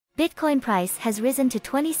Bitcoin price has risen to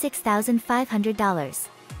 $26,500.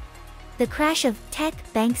 The crash of tech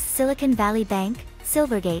banks Silicon Valley Bank,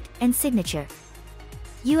 Silvergate, and Signature.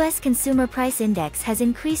 U.S. Consumer Price Index has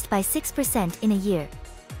increased by 6% in a year.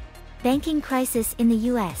 Banking crisis in the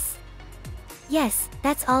U.S. Yes,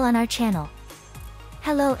 that's all on our channel.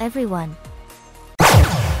 Hello everyone.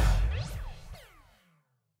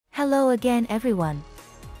 Hello again everyone.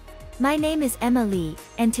 My name is Emma Lee,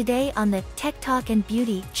 and today on the Tech Talk and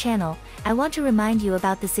Beauty channel, I want to remind you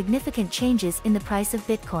about the significant changes in the price of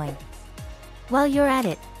Bitcoin. While you're at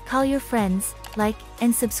it, call your friends, like,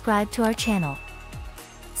 and subscribe to our channel.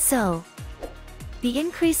 So, the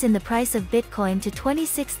increase in the price of Bitcoin to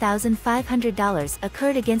 $26,500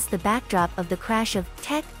 occurred against the backdrop of the crash of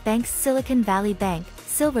tech banks Silicon Valley Bank,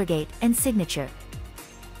 Silvergate, and Signature.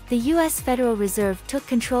 The U.S. Federal Reserve took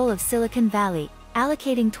control of Silicon Valley,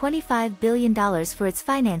 allocating $25 billion for its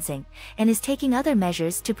financing, and is taking other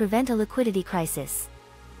measures to prevent a liquidity crisis.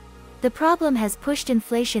 The problem has pushed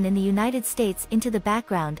inflation in the United States into the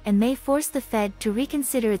background and may force the Fed to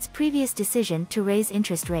reconsider its previous decision to raise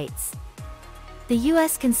interest rates. The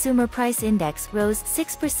U.S. Consumer Price Index rose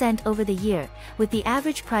 6% over the year, with the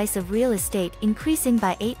average price of real estate increasing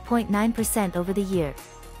by 8.9% over the year.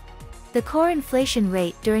 The core inflation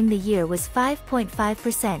rate during the year was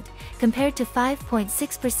 5.5%, compared to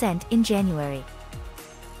 5.6% in January.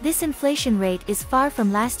 This inflation rate is far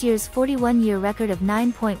from last year's 41-year record of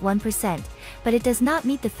 9.1%, but it does not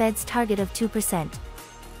meet the Fed's target of 2%.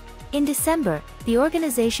 In December, the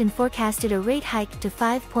organization forecasted a rate hike to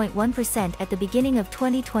 5.1% at the beginning of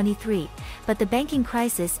 2023, but the banking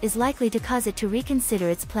crisis is likely to cause it to reconsider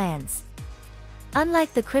its plans.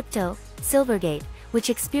 Unlike the crypto, Silvergate, which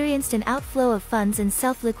experienced an outflow of funds and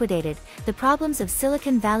self-liquidated, the problems of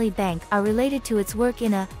Silicon Valley Bank are related to its work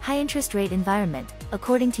in a high-interest rate environment,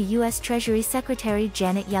 according to U.S. Treasury Secretary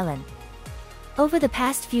Janet Yellen. Over the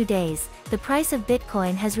past few days, the price of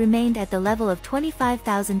Bitcoin has remained at the level of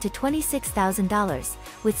 $25,000 to $26,000,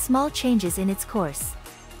 with small changes in its course.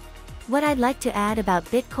 What I'd like to add about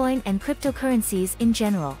Bitcoin and cryptocurrencies in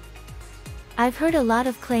general. I've heard a lot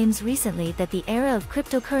of claims recently that the era of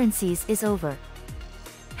cryptocurrencies is over.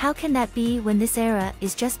 How can that be when this era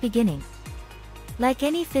is just beginning? Like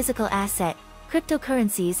any physical asset,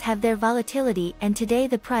 cryptocurrencies have their volatility, and today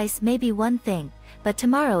the price may be one thing, but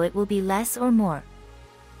tomorrow it will be less or more.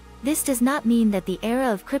 This does not mean that the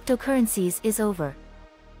era of cryptocurrencies is over.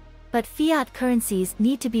 But fiat currencies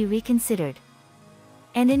need to be reconsidered.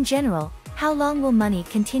 And in general, how long will money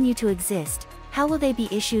continue to exist? How will they be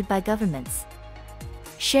issued by governments?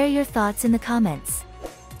 Share your thoughts in the comments.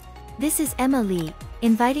 This is Emma Lee,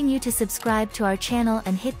 inviting you to subscribe to our channel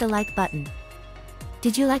and hit the like button.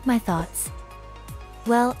 Did you like my thoughts?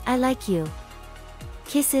 Well, I like you.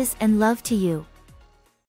 Kisses and love to you.